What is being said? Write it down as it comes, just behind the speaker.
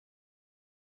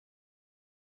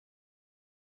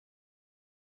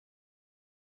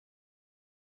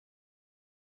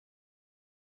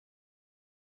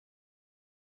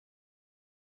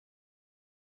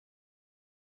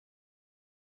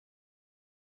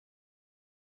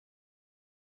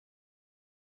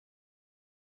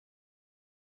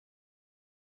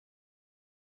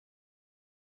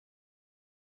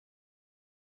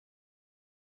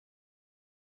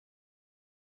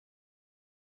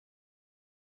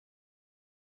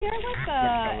Here with the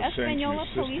Espanola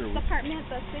Police Department,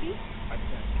 the city,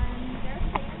 and they're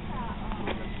saying that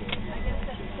I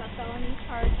guess it's a felony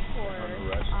charge for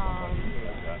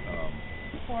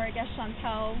I guess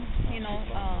Chantel,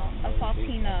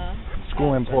 assaulting a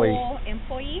school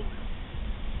employee.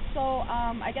 So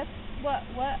I guess what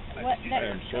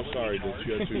I'm so sorry that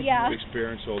you had to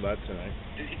experience all that tonight.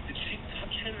 Did she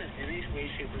touch him in any way,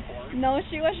 shape, or form? No,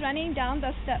 she was running down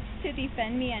the steps to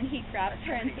defend me, and he grabbed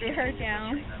her and threw her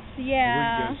down.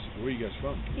 Yeah. Where you guys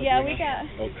from? Yeah, we got.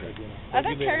 Okay.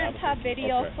 Other parents have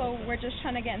video, so we're just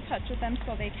trying to get in touch with them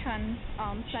so they can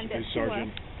send it to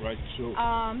Sergeant, us. right? So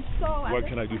what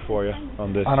can I do for you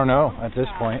on this? I don't know at this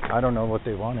point. I don't know what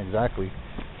they want exactly,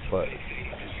 but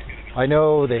I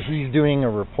know that he's doing a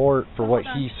report for what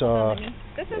he saw.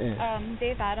 This is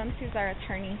Dave Adams, who's our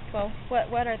attorney. So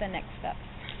what are the next steps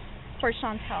for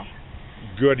Chantel?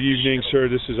 Good evening, sir.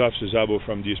 This is Officer Zabo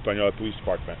from the Espanola Police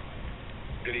Department.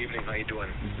 Good evening. How you doing?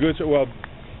 Good. So, well,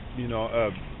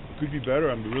 could be better.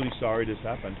 I'm really sorry this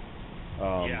happened.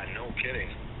 Yeah, no kidding.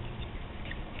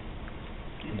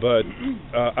 But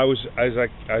I was as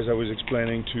I was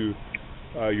explaining to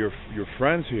your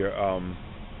friends here.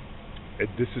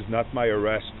 This is not my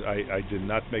arrest. I did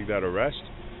not make that arrest,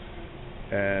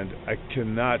 and I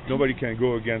cannot. Nobody can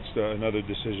go against another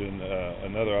decision,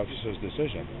 another officer's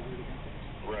decision.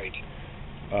 Right.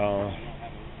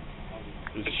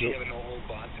 Does she have a no-hold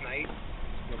bond tonight?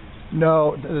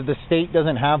 No, the state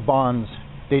doesn't have bonds.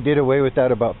 They did away with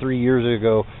that about 3 years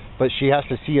ago. But she has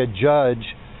to see a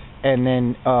judge, and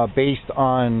then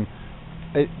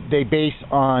they base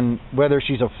on whether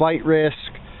she's a flight risk,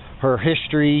 her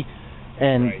history,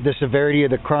 and the severity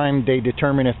of the crime. They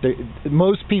determine if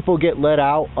most people get let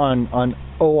out on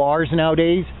ORs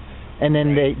nowadays, and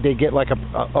then they get like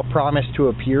a promise to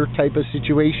appear type of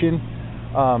situation.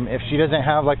 If she doesn't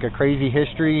have like a crazy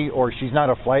history or she's not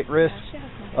a flight risk,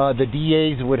 the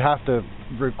DAs would have to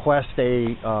request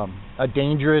a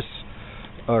dangerous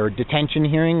or detention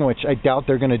hearing, which I doubt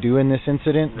they're going to do in this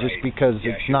incident, just because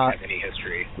it's not have any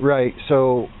history. Right.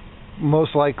 So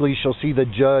most likely she'll see the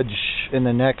judge in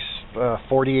the next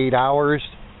 48 hours,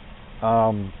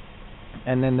 and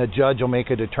then the judge will make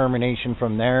a determination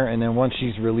from there, and then once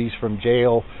she's released from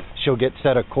jail, she'll get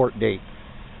set a court date.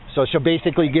 So she'll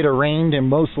basically get arraigned, and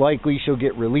most likely she'll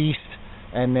get released,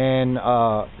 and then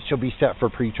she'll be set for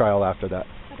pretrial after that.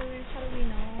 How do we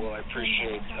know? Well, I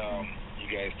appreciate you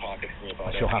guys talking to me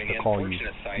about it. She'll have to call you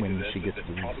when she gets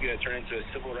released. It's probably going to turn into a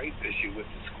civil rights issue with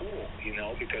the school,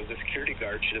 because the security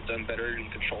guard should have done better in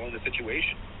controlling the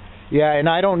situation. Yeah, and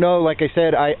I don't know, like I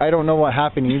said, I don't know what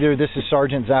happened either. This is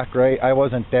Sergeant Zack Wright. I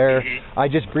wasn't there. Mm-hmm. I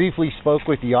just briefly spoke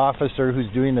with the officer who's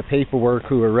doing the paperwork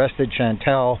who arrested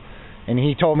Chantel, and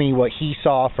he told me what he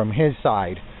saw from his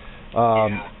side.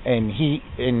 And he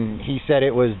said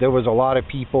there was a lot of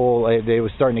people. They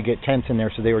was starting to get tense in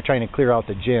there, so they were trying to clear out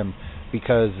the gym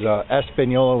because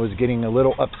Espanola was getting a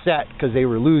little upset because they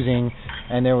were losing,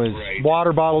 and there was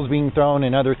water bottles being thrown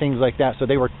and other things like that. So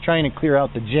they were trying to clear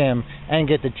out the gym and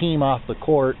get the team off the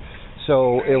court.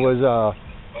 So it was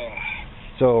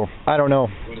so I don't know.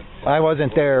 I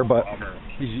wasn't there, but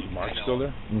is Mark still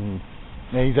there? Mm-hmm.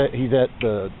 Yeah,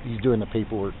 he's doing the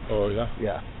paperwork. Oh yeah.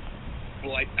 Yeah.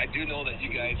 Well, I do know that you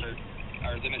guys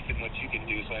are limited in what you can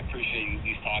do, so I appreciate you at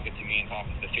least talking to me and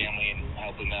talking to the family and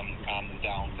helping them calm them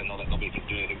down. I know that nobody can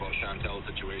do anything about Chantel's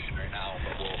situation right now,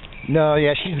 but No,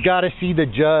 yeah, she's got to see the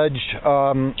judge,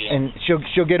 and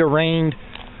she'll get arraigned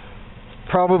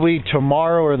probably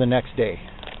tomorrow or the next day.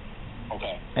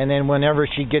 Okay. And then whenever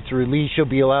she gets released, she'll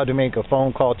be allowed to make a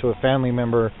phone call to a family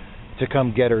member to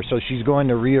come get her. So she's going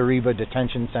to Rio Arriba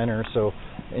Detention Center,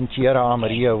 in Tierra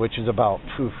Amarilla, which is about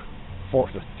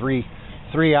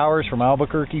 3 hours from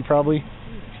Albuquerque, probably.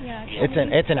 Yeah.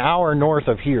 It's an hour north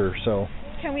of here, so.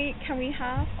 Can we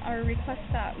have our request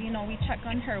that we check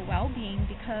on her well-being,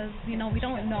 because we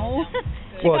don't know.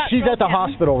 Well, she's at the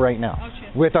hospital right now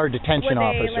with our detention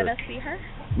officer. Would they let us see her?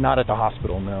 Not at the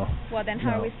hospital, no. Well, then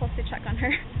how are we supposed to check on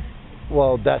her?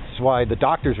 Well, that's why the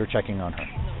doctors are checking on her.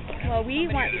 Well, we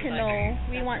want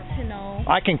to know.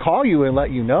 I can call you and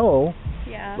let you know.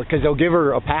 Yeah. Because they'll give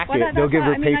her a packet. They'll give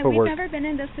her paperwork. We've never been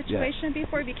in this situation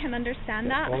before. We can understand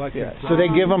that. So they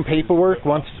give them paperwork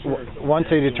once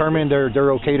they determine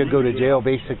they're okay to go to jail.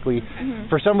 Basically,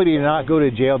 for somebody to not go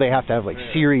to jail, they have to have like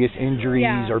serious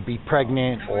injuries or be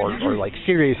pregnant or like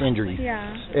serious injuries.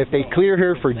 Yeah. If they clear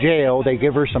her for jail, they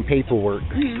give her some paperwork,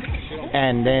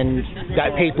 and then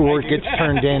that paperwork gets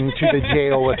turned into the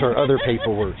jail with her other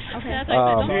paperwork. Okay.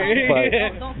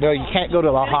 But no, you can't go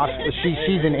to the hospital.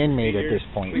 She's an inmate at this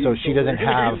point, so she doesn't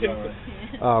have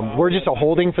We're just a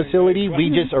holding facility. We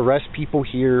just arrest people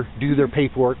here, do their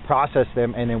paperwork, process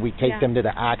them, and then we take them to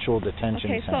the actual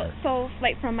detention center. So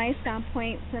like from my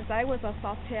standpoint, since I was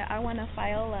assaulted, I want to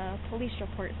file a police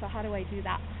report. So how do I do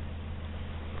that?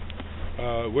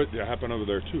 What happened over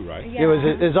there too, right? It Yeah.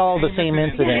 was all the same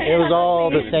incident. It was all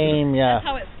the same, That's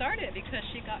how it started, because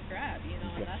she got grabbed,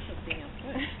 and that's what's being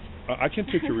pushed. I can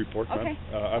take your report, man.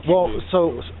 Well,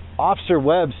 so Officer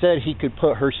Webb said he could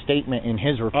put her statement in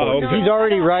his report. He's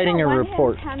already writing a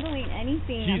report. He's handling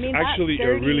anything. He's actually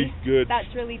a really good.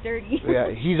 That's really dirty.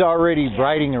 Yeah, he's already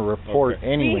writing a report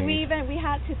anyway. We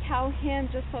had to tell him,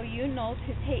 just so you know,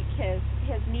 to take his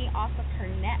knee off of her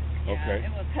neck. Okay.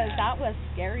 Because that was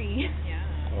scary. Yeah.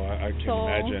 Oh, I can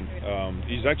imagine.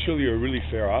 He's actually a really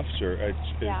fair officer. It's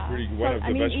pretty one of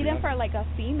the best. Even for like a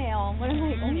female, we're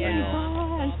like, oh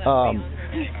my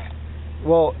gosh.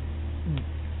 Well,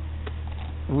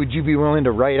 would you be willing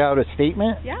to write out a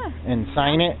statement? Yeah. And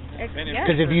sign it?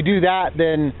 Because if you do that,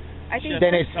 then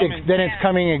it's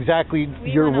coming exactly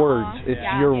your words. It's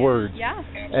your words. Yeah.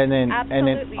 And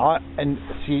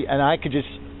I could just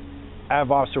have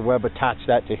Officer Webb attach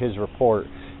that to his report,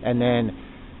 and then.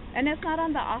 And it's not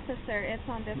on the officer; it's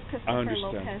on this Christopher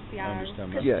Lopez. I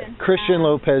understand that. Yeah, Christian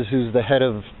Lopez, who's the head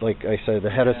of, like I said, the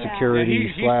head of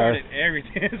security. He started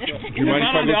everything. So do you mind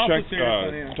if I go check?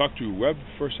 Talk to Webb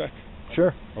for a sec.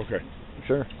 Sure. Okay.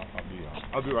 Sure.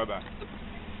 I'll be right back.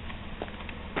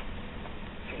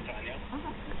 So Tanya,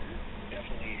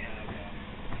 definitely have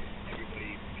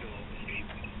everybody fill out the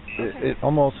statement. It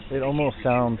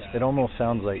almost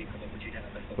sounds like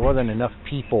there wasn't enough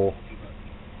people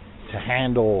to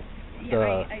handle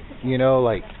the,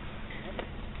 like,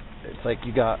 it's like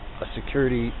you got a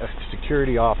security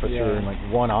officer and like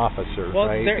one officer,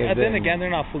 right? Then again, they're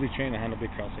not fully trained to handle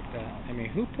big crowds like that. I mean,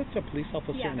 who puts a police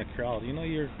officer in a crowd?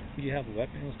 You have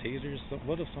weapons, tasers. So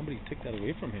what if somebody took that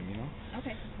away from him?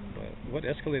 Okay. But what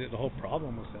escalated the whole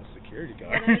problem was that security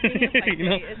guard.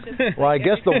 Well, I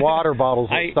guess the water bottles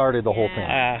started the whole thing.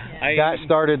 That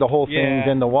started the whole thing.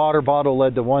 Then the water bottle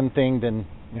led to one thing. Then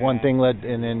one thing led,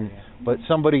 and then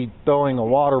somebody throwing a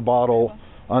water bottle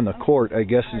on the court, I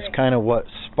guess, is kind of what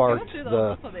sparked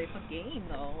the.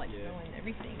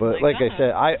 But like I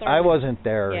said, I wasn't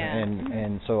there,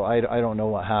 and so I don't know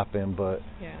what happened, but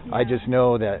I just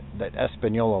know that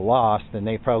Espanola lost, and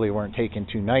they probably weren't taking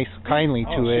too kindly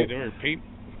to it. They were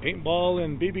paintball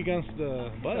and BB guns to the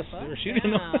bus. They were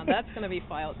shooting them. That's going to be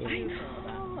filed too.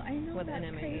 I know with that's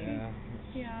NMA. crazy.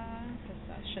 Yeah, because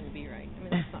that shouldn't be right. I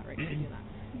mean, it's not right to do that.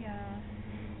 Yeah.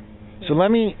 So let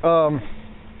me,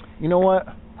 you know what?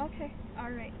 Okay.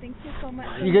 All right. Thank you so much.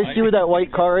 You guys see where that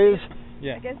white car is?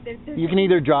 Yeah. I guess you can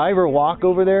either drive or walk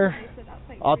over there.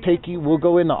 I'll take you. We'll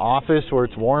go in the office where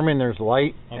it's warm and there's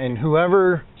light. Okay. And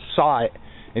whoever saw it,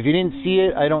 if you didn't see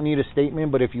it, I don't need a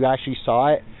statement. But if you actually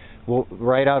saw it, we'll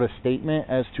write out a statement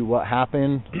as to what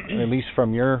happened, at least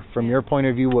from your point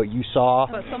of view, what you saw.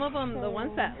 But some of them, the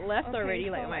ones that left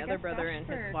already, like my other brother and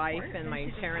his wife and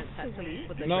my parents had to leave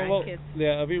with the grandkids.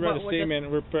 If we write a statement,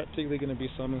 we're practically going to be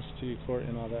summoned to court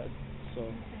and all that. So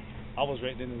I was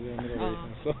right in the middle of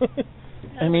everything. So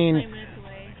I mean,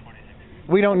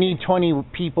 we don't need 20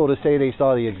 people to say they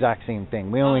saw the exact same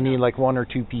thing. We only need like one or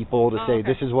two people to say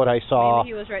this is what I saw. Maybe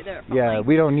he was right there.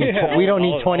 We don't need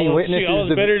 20 witnesses. I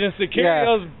was better than security. I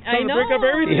was trying to break up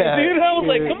everything. Dude, I was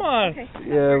like, come on.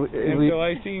 So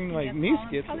I seen like knee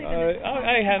skits.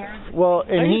 I had. Well,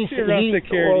 and he said,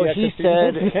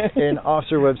 and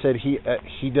Officer Webb said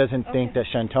he doesn't think that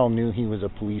Chantel knew he was a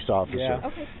police officer.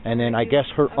 And then I guess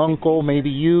her uncle, maybe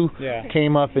you,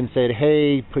 came up and said,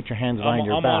 hey, put your hands behind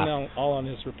your back. All on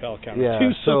his rappel camera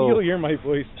too, so you'll hear my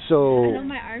voice. So I know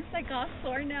my arms like all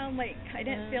sore now. Like I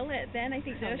didn't feel it then. I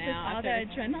think that was just all the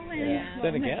adrenaline. Yeah.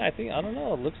 Then again, I don't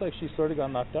know. It looks like she sort of got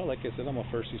knocked out. Like I said, I'm a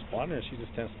first responder. She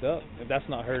just tensed up. If that's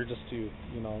not her, just to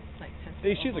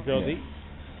she's a girl.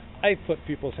 I put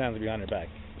people's hands behind her back,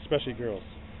 especially girls.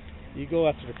 You go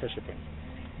after the pressure point.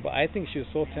 But I think she was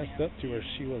so tensed up to where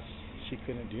she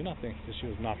couldn't do nothing because she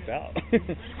was knocked out.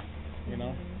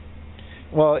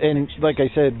 Well, and like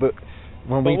I said, but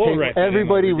when we take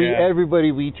everybody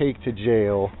we take to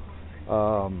jail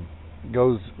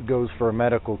goes for a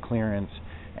medical clearance,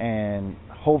 and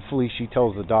hopefully she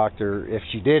tells the doctor, if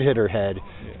she did hit her head,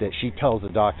 that she tells the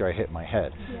doctor I hit my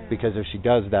head, because if she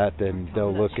does that, then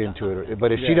they'll look into it.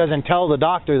 But if she doesn't tell the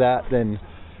doctor that, then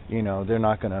they're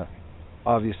not going to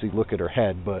obviously look at her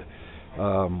head. But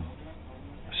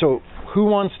so who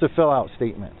wants to fill out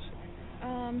statements?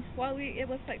 Well, it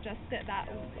was suggested that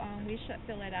we should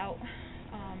fill it out.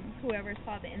 Whoever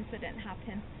saw the incident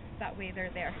happen, that way they're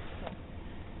there. So.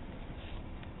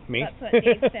 Me? That's what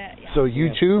Dave said. Yeah. So you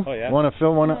two Oh, yeah. want to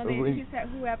film one? No, he said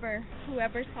whoever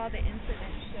saw the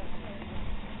incident should.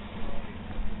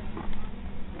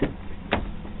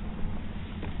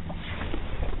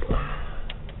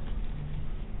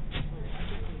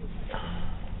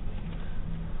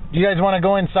 Do you guys want to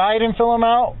go inside and film them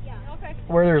out? Yeah. Okay.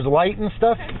 Where there's light and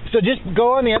stuff? Okay. So just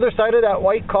go on the other side of that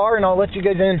white car and I'll let you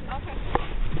guys in. Okay.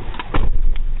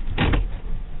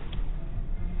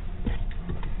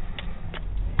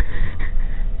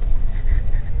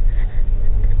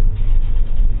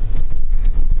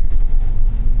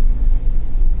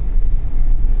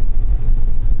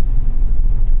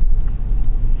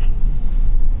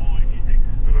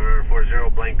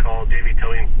 Blank call, JV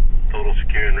towing, total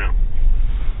secure now.